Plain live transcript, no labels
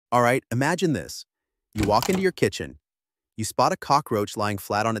All right, imagine this. You walk into your kitchen. You spot a cockroach lying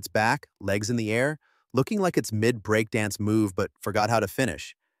flat on its back, legs in the air, looking like it's mid-breakdance move but forgot how to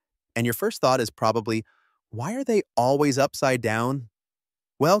finish. And your first thought is probably, why are they always upside down?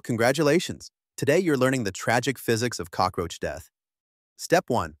 Well, congratulations. Today you're learning the tragic physics of cockroach death. Step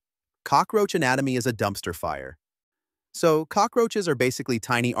 1. Cockroach anatomy is a dumpster fire. So, cockroaches are basically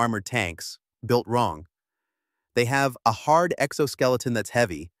tiny armored tanks, built wrong. They have a hard exoskeleton that's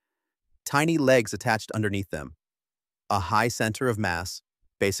heavy, tiny legs attached underneath them, a high center of mass,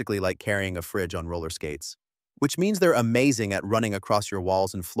 basically like carrying a fridge on roller skates, which means they're amazing at running across your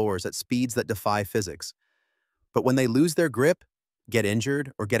walls and floors at speeds that defy physics. But when they lose their grip, get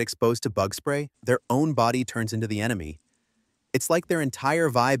injured, or get exposed to bug spray, their own body turns into the enemy. It's like their entire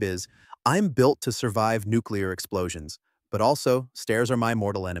vibe is, I'm built to survive nuclear explosions, but also stairs are my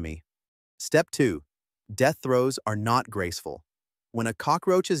mortal enemy. Step 2. Death throes are not graceful. When a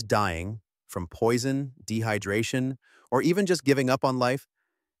cockroach is dying, from poison, dehydration, or even just giving up on life,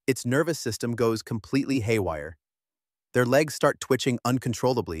 its nervous system goes completely haywire. Their legs start twitching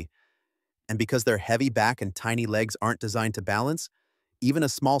uncontrollably, and because their heavy back and tiny legs aren't designed to balance, even a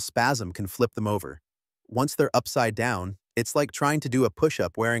small spasm can flip them over. Once they're upside down, it's like trying to do a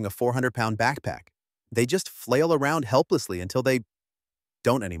push-up wearing a 400-pound backpack. They just flail around helplessly until they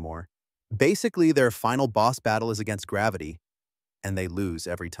don't anymore. Basically, their final boss battle is against gravity, and they lose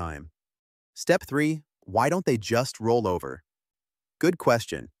every time. Step 3. Why don't they just roll over? Good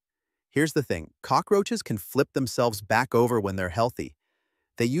question. Here's the thing. Cockroaches can flip themselves back over when they're healthy.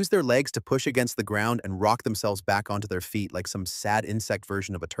 They use their legs to push against the ground and rock themselves back onto their feet like some sad insect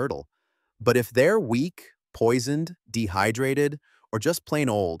version of a turtle. But if they're weak, poisoned, dehydrated, or just plain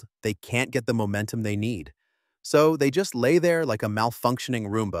old, they can't get the momentum they need. So they just lay there like a malfunctioning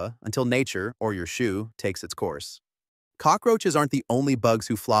Roomba until nature, or your shoe, takes its course. Cockroaches aren't the only bugs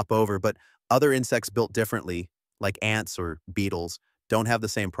who flop over, but other insects built differently, like ants or beetles, don't have the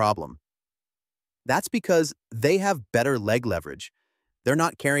same problem. That's because they have better leg leverage. They're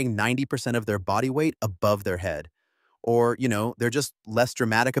not carrying 90% of their body weight above their head. Or, they're just less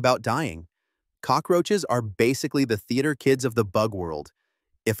dramatic about dying. Cockroaches are basically the theater kids of the bug world.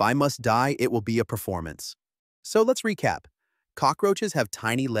 If I must die, it will be a performance. So let's recap. Cockroaches have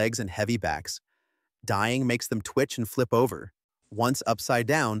tiny legs and heavy backs. Dying makes them twitch and flip over. Once upside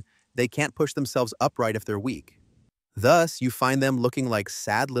down, they can't push themselves upright if they're weak. Thus, you find them looking like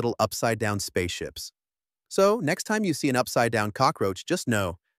sad little upside-down spaceships. So, next time you see an upside-down cockroach, just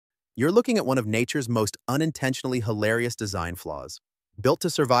know, you're looking at one of nature's most unintentionally hilarious design flaws. Built to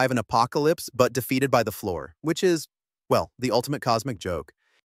survive an apocalypse, but defeated by the floor, which is, well, the ultimate cosmic joke.